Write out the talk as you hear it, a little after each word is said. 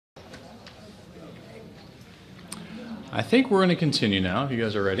I think we're going to continue now, if you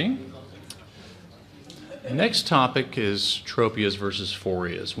guys are ready. The next topic is tropias versus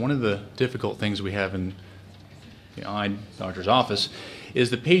phorias. One of the difficult things we have in the eye doctor's office is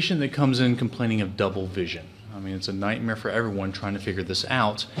the patient that comes in complaining of double vision. I mean, it's a nightmare for everyone trying to figure this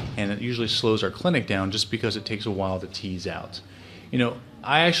out, and it usually slows our clinic down just because it takes a while to tease out. You know,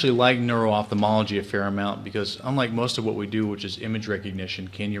 I actually like neuro-ophthalmology a fair amount because unlike most of what we do, which is image recognition,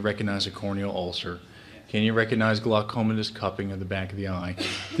 can you recognize a corneal ulcer? Can you recognize glaucomatous cupping of the back of the eye?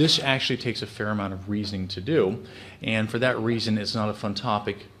 This actually takes a fair amount of reasoning to do, and for that reason, it's not a fun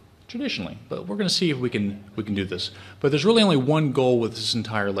topic traditionally. But we're going to see if we can do this. But there's really only one goal with this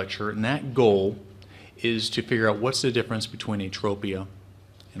entire lecture, and that goal is to figure out what's the difference between a tropia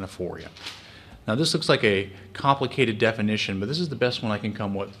and a phoria. Now this looks like a complicated definition, but this is the best one I can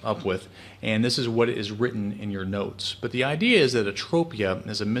come up with, and this is what is written in your notes. But the idea is that a tropia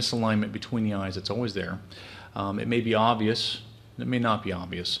is a misalignment between the eyes that's always there. It may be obvious, it may not be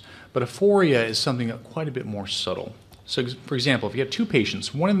obvious, but a phoria is something quite a bit more subtle. So for example, if you have two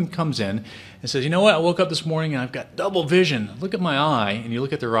patients, one of them comes in and says, you know what, I woke up this morning and I've got double vision. Look at my eye, and you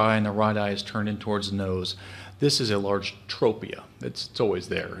look at their eye and the right eye is turned in towards the nose. This is a large tropia. It's always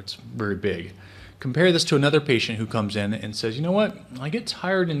there. It's very big. Compare this to another patient who comes in and says, you know what, I get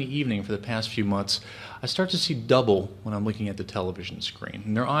tired in the evening for the past few months. I start to see double when I'm looking at the television screen,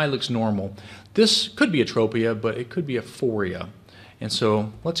 and their eye looks normal. This could be a tropia, but it could be a phoria. And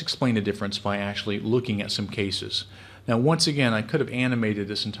so let's explain the difference by actually looking at some cases. Now, once again, I could have animated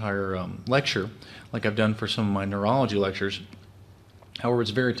this entire lecture like I've done for some of my neurology lectures. However,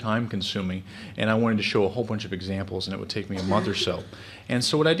 it's very time consuming, and I wanted to show a whole bunch of examples, and it would take me a month or so. And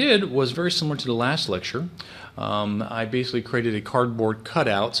so what I did was very similar to the last lecture. I basically created a cardboard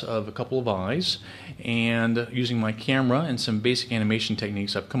cutout of a couple of eyes, and using my camera and some basic animation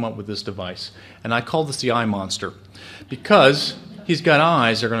techniques, I've come up with this device. And I call this the eye monster because he's got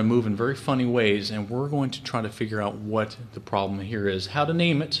eyes that are going to move in very funny ways, and we're going to try to figure out what the problem here is, how to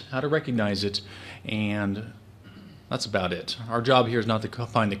name it, how to recognize it, and that's about it. Our job here is not to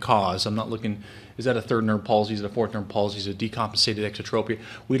find the cause. I'm not looking, is that a third nerve palsy, is it a fourth nerve palsy, is it decompensated exotropia?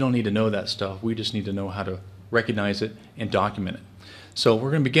 We don't need to know that stuff. We just need to know how to recognize it and document it. So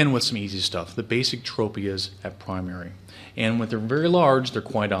we're going to begin with some easy stuff, the basic tropias at primary. And when they're very large, they're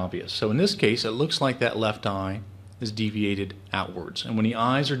quite obvious. So in this case, it looks like that left eye is deviated outwards. And when the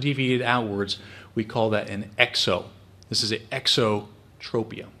eyes are deviated outwards, we call that an exo. This is an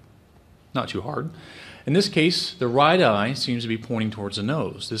exotropia. Not too hard. In this case, the right eye seems to be pointing towards the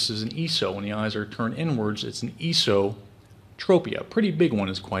nose. This is an ESO. When the eyes are turned inwards, it's an esotropia. A pretty big one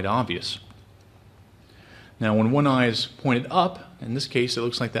is quite obvious. Now, when one eye is pointed up, in this case, it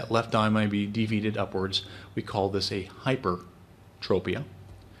looks like that left eye might be deviated upwards. We call this a hypertropia.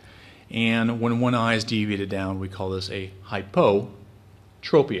 And when one eye is deviated down, we call this a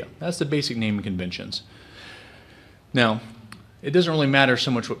hypotropia. That's the basic naming conventions. Now, it doesn't really matter so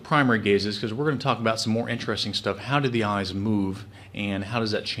much what primary gaze is because we're going to talk about some more interesting stuff. How do the eyes move and how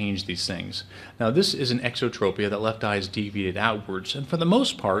does that change these things? Now this is an exotropia. That left eye is deviated outwards, and for the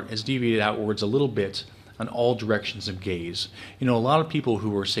most part it's deviated outwards a little bit on all directions of gaze. You know, a lot of people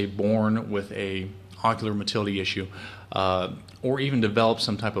who are, say, born with a ocular motility issue or even develop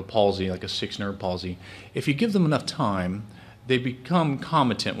some type of palsy like a sixth nerve palsy, if you give them enough time, they become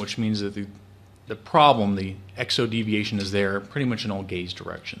comitant, which means that the problem, the exodeviation, is there pretty much in all gaze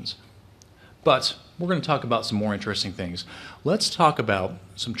directions. But we're going to talk about some more interesting things. Let's talk about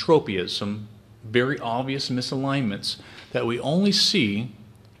some tropias, some very obvious misalignments that we only see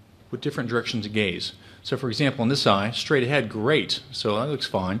with different directions of gaze. So for example, in this eye, straight ahead, great, so that looks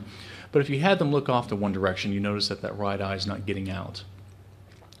fine. But if you had them look off to one direction, you notice that that right eye is not getting out.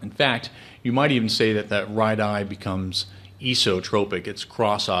 In fact, you might even say that that right eye becomes esotropic, it's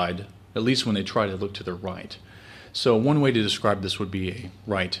cross-eyed, at least when they try to look to the right. So one way to describe this would be a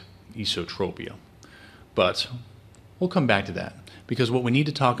right esotropia. But we'll come back to that, because what we need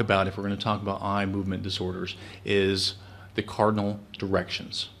to talk about if we're going to talk about eye movement disorders is the cardinal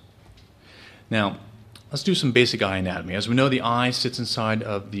directions. Now, let's do some basic eye anatomy. As we know, the eye sits inside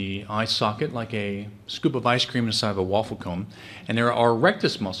of the eye socket like a scoop of ice cream inside of a waffle cone, and there are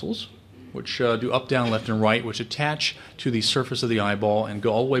rectus muscles which do up, down, left, and right, which attach to the surface of the eyeball and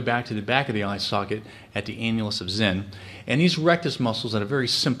go all the way back to the back of the eye socket at the annulus of Zinn. And these rectus muscles, at a very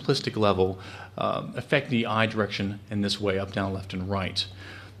simplistic level, affect the eye direction in this way, up, down, left, and right.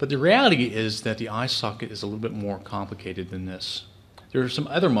 But the reality is that the eye socket is a little bit more complicated than this. There are some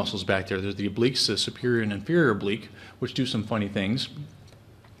other muscles back there. There's the obliques, the superior and inferior oblique, which do some funny things.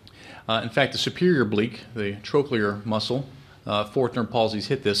 In fact, the superior oblique, the trochlear muscle, fourth nerve palsies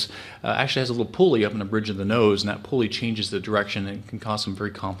hit this, actually has a little pulley up in the bridge of the nose, and that pulley changes the direction and can cause some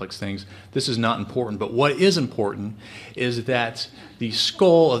very complex things. This is not important, but what is important is that the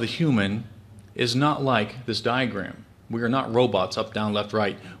skull of the human is not like this diagram. We are not robots, up, down, left,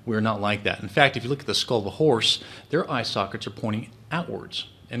 right. We are not like that. In fact, if you look at the skull of a horse, their eye sockets are pointing outwards.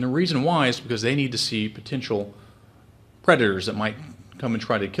 And the reason why is because they need to see potential predators that might come and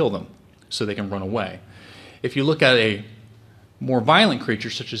try to kill them so they can run away. If you look at a more violent creature,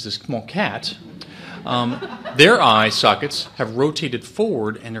 such as this small cat, their eye sockets have rotated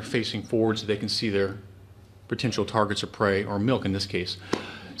forward and they're facing forward so they can see their potential targets of prey, or milk in this case.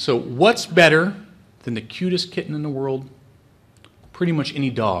 So what's better than the cutest kitten in the world? Pretty much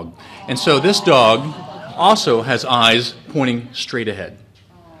any dog. And so this dog also has eyes pointing straight ahead.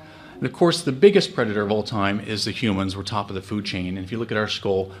 And of course, the biggest predator of all time is the humans. We're top of the food chain. And if you look at our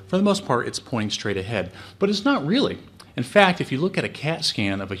skull, for the most part, it's pointing straight ahead. But it's not really. In fact, if you look at a CAT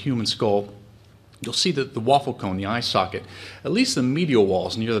scan of a human skull, you'll see that the waffle cone, the eye socket, at least the medial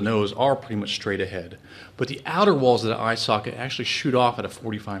walls near the nose are pretty much straight ahead. But the outer walls of the eye socket actually shoot off at a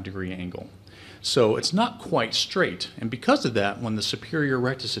 45-degree angle. So it's not quite straight. And because of that, when the superior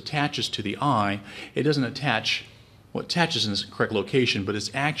rectus attaches to the eye, it doesn't attach, well, it attaches in the correct location, but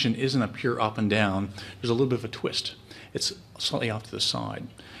its action isn't a pure up and down. There's a little bit of a twist. It's slightly off to the side.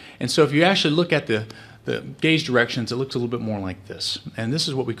 And so if you actually look at the gaze directions, it looks a little bit more like this. And this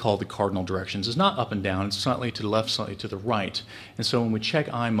is what we call the cardinal directions. It's not up and down, it's slightly to the left, slightly to the right. And so when we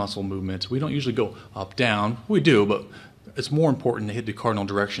check eye muscle movements, we don't usually go up, down. We do, but it's more important to hit the cardinal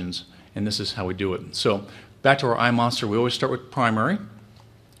directions, and this is how we do it. So back to our eye monster, we always start with primary.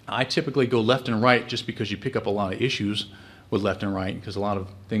 I typically go left and right just because you pick up a lot of issues with left and right, because a lot of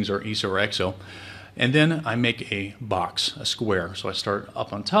things are ESO or EXO. And then I make a box, a square. So I start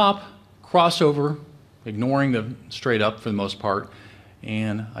up on top, crossover, ignoring the straight up for the most part,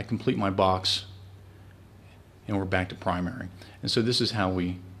 and I complete my box, and we're back to primary. And so this is how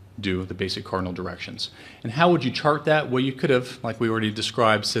we do the basic cardinal directions. And how would you chart that? Well, you could have, like we already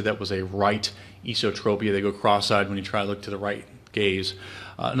described, said that was a right esotropia. They go cross-eyed when you try to look to the right gaze.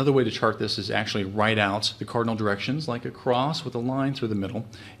 Another way to chart this is actually write out the cardinal directions like a cross with a line through the middle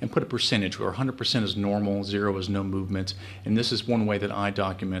and put a percentage where 100% is normal, 0 is no movement. And this is one way that I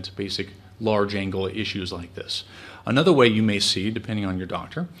document basic large angle issues like this. Another way you may see, depending on your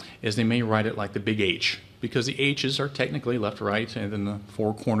doctor, is they may write it like the big H, because the H's are technically left, right, and then the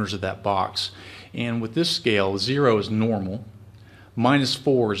four corners of that box. And with this scale, 0 is normal,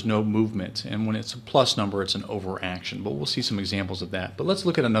 -4 is no movement, and when it's a plus number, it's an overaction. But we'll see some examples of that. But let's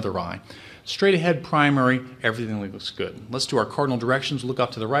look at another eye. Straight ahead, primary, everything looks good. Let's do our cardinal directions. Look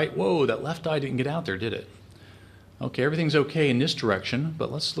off to the right. Whoa, that left eye didn't get out there, did it? Okay, everything's okay in this direction,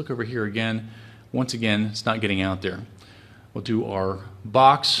 but let's look over here again. Once again, it's not getting out there. We'll do our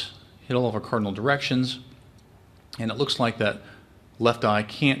box, hit all of our cardinal directions, and it looks like that left eye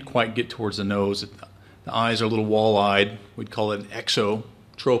can't quite get towards the nose. The eyes are a little wall-eyed. We'd call it an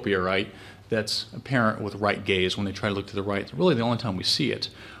exotropia, right? That's apparent with right gaze when they try to look to the right. It's really the only time we see it.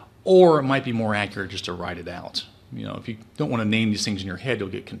 Or it might be more accurate just to write it out. You know, if you don't want to name these things in your head, you'll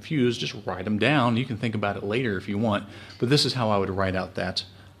get confused. Just write them down. You can think about it later if you want. But this is how I would write out that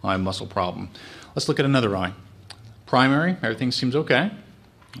eye muscle problem. Let's look at another eye. Primary, everything seems okay.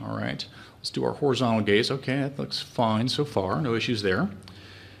 All right. Let's do our horizontal gaze. Okay, that looks fine so far. No issues there.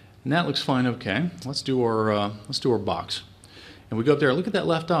 And that looks fine. Okay. Let's do our box. And we go up there. Look at that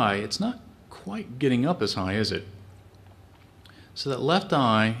left eye. It's not quite getting up as high, is it? So that left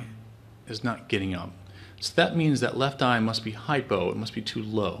eye is not getting up. So that means that left eye must be hypo. It must be too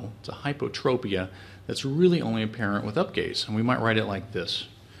low. It's a hypotropia that's really only apparent with upgaze. And we might write it like this.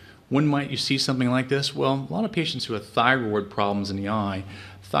 When might you see something like this? Well, a lot of patients who have thyroid problems in the eye,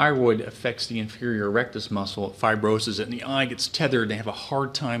 thyroid affects the inferior rectus muscle, it fibroses it, and the eye gets tethered, and they have a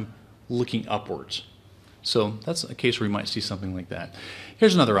hard time looking upwards. So that's a case where you might see something like that.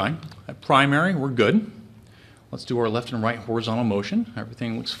 Here's another eye. At primary, we're good. Let's do our left and right horizontal motion.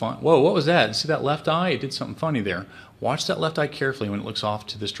 Everything looks fine. Whoa, what was that? See that left eye? It did something funny there. Watch that left eye carefully when it looks off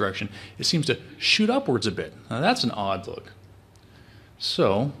to this direction. It seems to shoot upwards a bit. Now that's an odd look.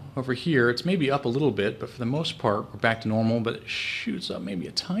 So over here, it's maybe up a little bit, but for the most part, we're back to normal, but it shoots up maybe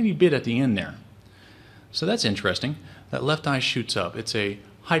a tiny bit at the end there. So that's interesting. That left eye shoots up. It's a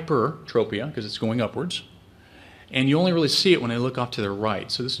hypertropia because it's going upwards. And you only really see it when they look off to the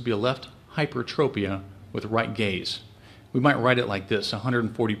right. So this would be a left hypertropia with right gaze. We might write it like this,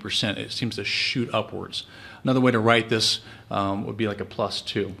 140%. It seems to shoot upwards. Another way to write this would be like a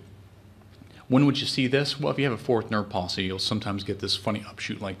 +2. When would you see this? Well, if you have a fourth nerve palsy, you'll sometimes get this funny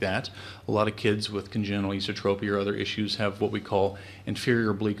upshoot like that. A lot of kids with congenital esotropia or other issues have what we call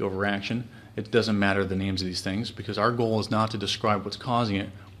inferior oblique overaction. It doesn't matter the names of these things because our goal is not to describe what's causing it.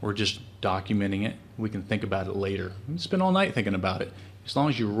 We're just documenting it. We can think about it later. You can spend all night thinking about it. As long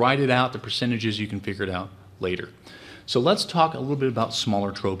as you write it out, the percentages, you can figure it out later. So let's talk a little bit about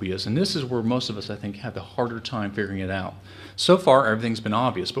smaller tropias, and this is where most of us, I think, have the harder time figuring it out. So far, everything's been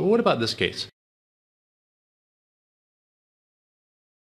obvious, but what about this case?